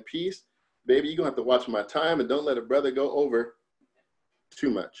life and peace. Baby, you're going to have to watch my time and don't let a brother go over too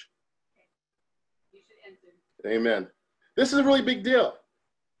much. Amen. This is a really big deal.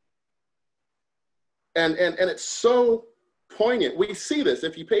 And it's so poignant. We see this.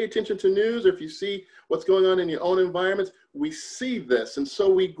 If you pay attention to news, or if you see what's going on in your own environments, we see this. And so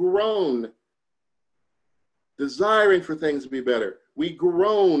we groan, desiring for things to be better. We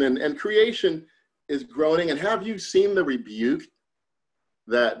groan, and creation is groaning. And have you seen the rebuke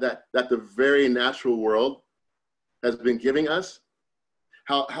that the very natural world has been giving us?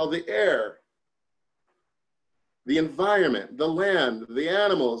 How the air, the environment, the land, the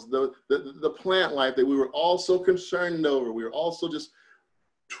animals, the plant life that we were all so concerned over. We were also just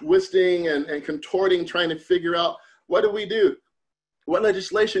twisting and contorting, trying to figure out, what do we do? What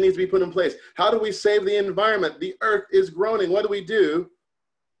legislation needs to be put in place? How do we save the environment? The earth is groaning. What do we do?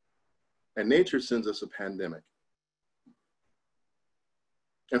 And nature sends us a pandemic.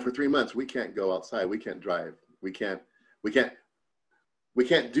 And for 3 months, we can't go outside. We can't drive. We can't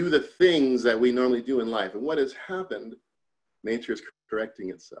do the things that we normally do in life. And what has happened? Nature is correcting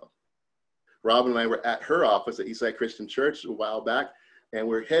itself. Robin and I were at her office at Eastside Christian Church a while back, and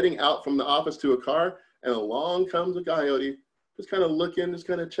we're heading out from the office to a car, and along comes a coyote, just kind of looking, just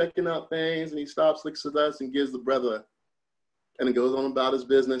kind of checking out things, and he stops, looks at us, and gives the brother, and it goes on about his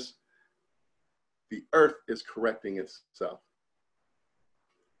business. The earth is correcting itself.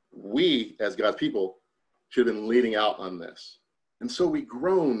 We, as God's people, should have been leading out on this. And so we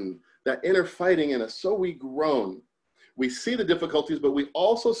groan, that inner fighting in us, so we groan. We see the difficulties, but we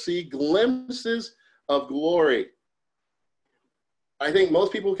also see glimpses of glory. I think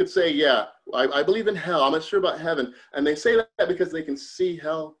most people could say, yeah, I believe in hell. I'm not sure about heaven. And they say that because they can see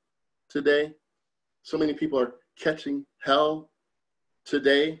hell today. So many people are catching hell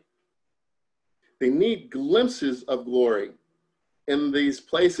today. They need glimpses of glory in these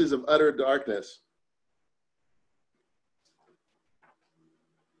places of utter darkness.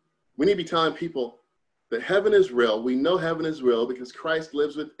 We need to be telling people that heaven is real. We know heaven is real because Christ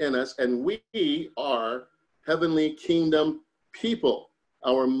lives within us, and we are heavenly kingdom people.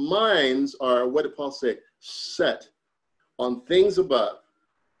 Our minds are, what did Paul say? Set on things above,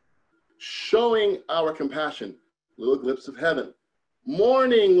 showing our compassion, little glimpse of heaven,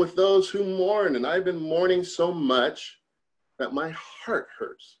 mourning with those who mourn. And I've been mourning so much that my heart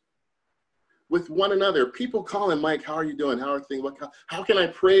hurts. With one another, people calling, Mike, how are you doing? How are things? How can I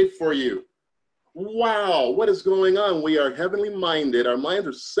pray for you? Wow, what is going on? We are heavenly minded. Our minds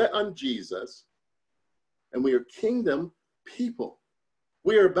are set on Jesus, and we are kingdom people.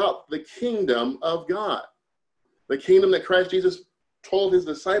 We are about the kingdom of God, the kingdom that Christ Jesus told his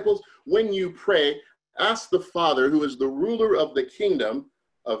disciples, when you pray, ask the Father, who is the ruler of the kingdom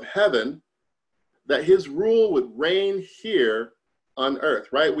of heaven, that his rule would reign here on earth,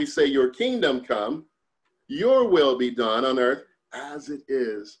 right? We say, your kingdom come, your will be done on earth as it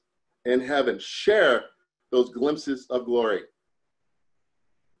is in heaven. Share those glimpses of glory.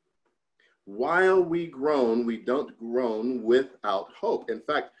 While we groan, we don't groan without hope. In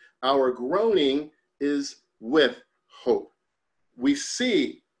fact, our groaning is with hope. We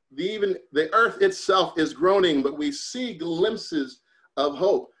see even the earth itself is groaning, but we see glimpses of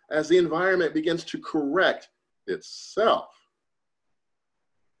hope as the environment begins to correct itself.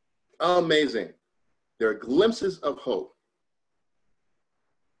 Amazing. There are glimpses of hope.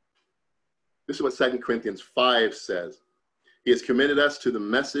 This is what 2 Corinthians 5 says. He has committed us to the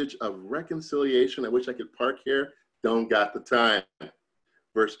message of reconciliation. I wish I could park here. Don't got the time.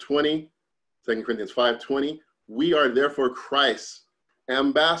 Verse 20, 2 Corinthians 5:20. We are therefore Christ's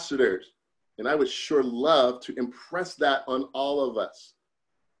ambassadors. And I would sure love to impress that on all of us.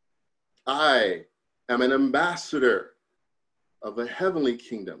 I am an ambassador of the heavenly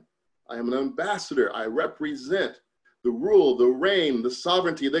kingdom. I am an ambassador. I represent the rule, the reign, the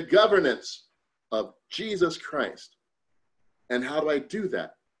sovereignty, the governance of Jesus Christ. And how do I do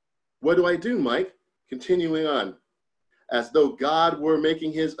that? What do I do, Mike? Continuing on. As though God were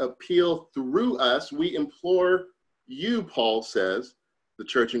making his appeal through us, we implore you, Paul says, the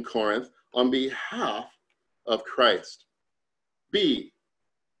church in Corinth, on behalf of Christ. Be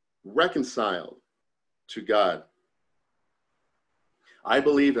reconciled to God. I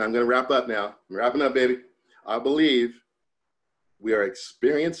believe, and I'm going to wrap up now. I'm wrapping up, baby. I believe we are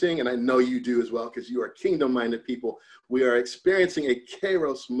experiencing, and I know you do as well because you are kingdom-minded people, we are experiencing a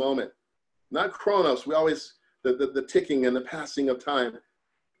kairos moment, not chronos. We always, the ticking and the passing of time.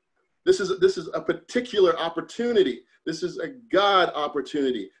 This is a particular opportunity. This is a God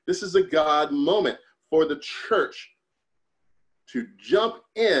opportunity. This is a God moment for the church to jump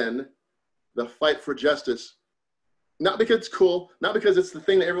in the fight for justice. Not because it's cool, not because it's the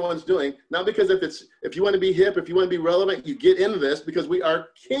thing that everyone's doing, not because if you want to be hip, if you want to be relevant, you get into this, because we are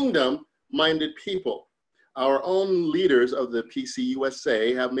kingdom-minded people. Our own leaders of the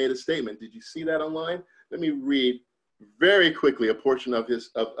PCUSA have made a statement. Did you see that online? Let me read very quickly a portion of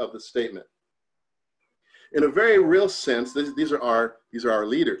the statement. In a very real sense, these are our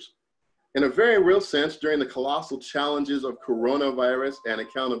leaders. In a very real sense, during the colossal challenges of coronavirus and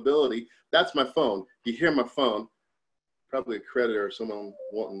accountability, that's my phone. You hear my phone. Probably a creditor or someone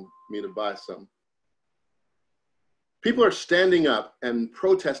wanting me to buy some. People are standing up and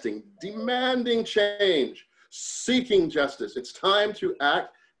protesting, demanding change, seeking justice. It's time to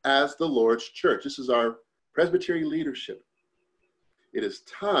act as the Lord's church. This is our Presbytery leadership. It is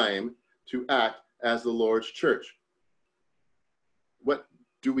time to act as the Lord's church. What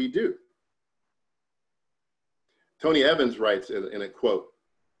do we do? Tony Evans writes in a quote,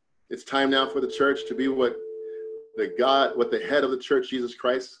 "It's time now for the church to be what the head of the church, Jesus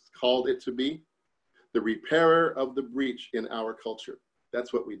Christ, called it to be, the repairer of the breach in our culture."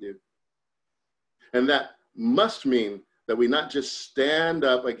 That's what we do. And that must mean that we not just stand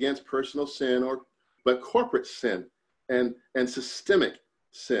up against personal sin, but corporate sin and systemic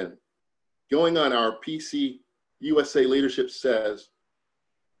sin. Going on, our PCUSA leadership says,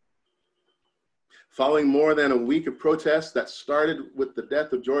 following more than a week of protests that started with the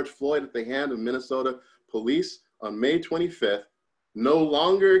death of George Floyd at the hand of Minnesota police on May 25th, no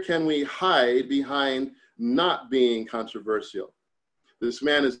longer can we hide behind not being controversial. This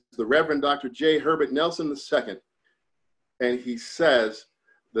man is the Reverend Dr. J. Herbert Nelson II, and he says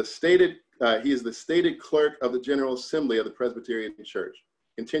he is the stated clerk of the General Assembly of the Presbyterian Church.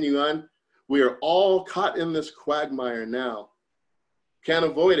 Continue on, we are all caught in this quagmire now. Can't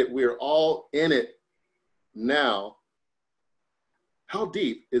avoid it. We are all in it now. How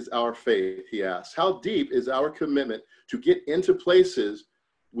deep is our faith, he asks. How deep is our commitment to get into places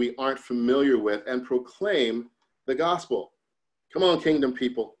we aren't familiar with and proclaim the gospel? Come on, kingdom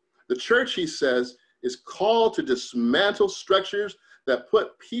people. The church, he says, is called to dismantle structures that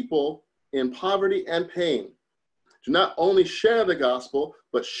put people in poverty and pain, to not only share the gospel,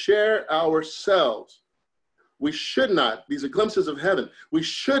 but share ourselves. We should not, these are glimpses of heaven, we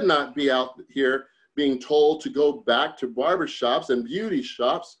should not be out here being told to go back to barbershops and beauty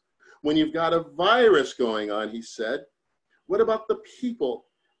shops when you've got a virus going on, he said. What about the people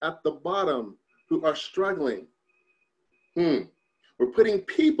at the bottom who are struggling? We're putting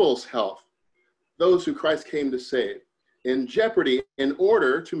people's health, those who Christ came to save, in jeopardy in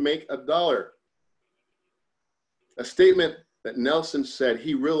order to make a dollar. A statement that Nelson said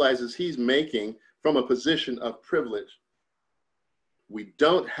he realizes he's making from a position of privilege. We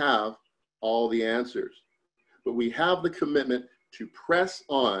don't have all the answers, but we have the commitment to press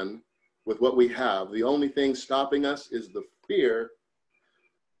on with what we have. The only thing stopping us is the fear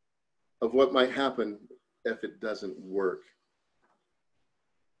of what might happen if it doesn't work.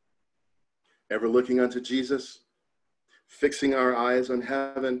 Ever looking unto Jesus, fixing our eyes on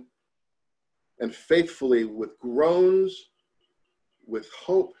heaven, and faithfully with groans, with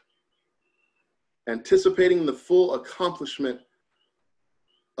hope, anticipating the full accomplishment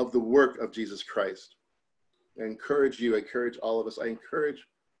of the work of Jesus Christ. I encourage you, I encourage all of us, I encourage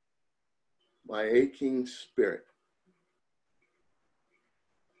my aching spirit.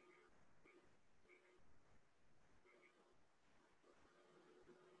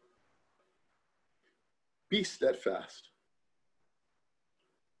 Be steadfast.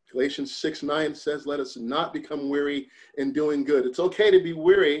 Galatians 6:9 says, let us not become weary in doing good. It's okay to be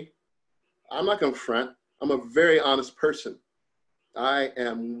weary. I'm not going to front. I'm a very honest person. I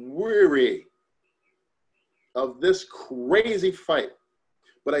am weary of this crazy fight,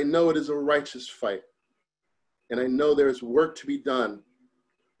 but I know it is a righteous fight. And I know there's work to be done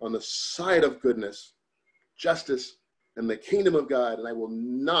on the side of goodness, justice, and the kingdom of God. And I will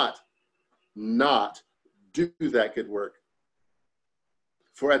not do that good work.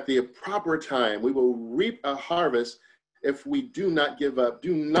 For at the proper time, we will reap a harvest if we do not give up.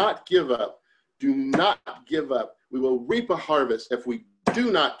 Do not give up. Do not give up. We will reap a harvest if we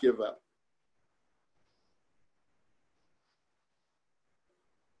do not give up.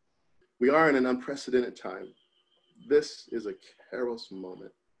 We are in an unprecedented time. This is a Kairos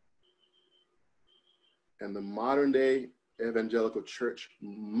moment. And the modern day evangelical church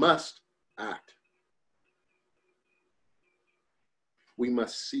must act. We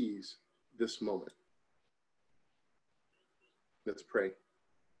must seize this moment. Let's pray.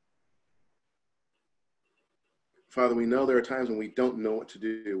 Father, we know there are times when we don't know what to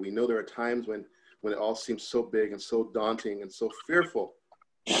do. We know there are times when it all seems so big and so daunting and so fearful.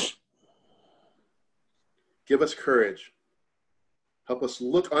 Give us courage. Help us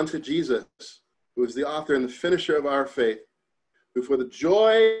look unto Jesus, who is the author and the finisher of our faith, who for the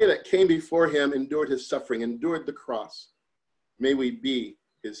joy that came before him endured his suffering, endured the cross. May we be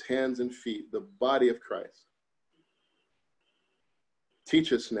his hands and feet, the body of Christ.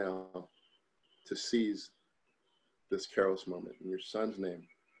 Teach us now to seize this Kairos moment. In your son's name,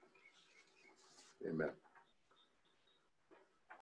 amen.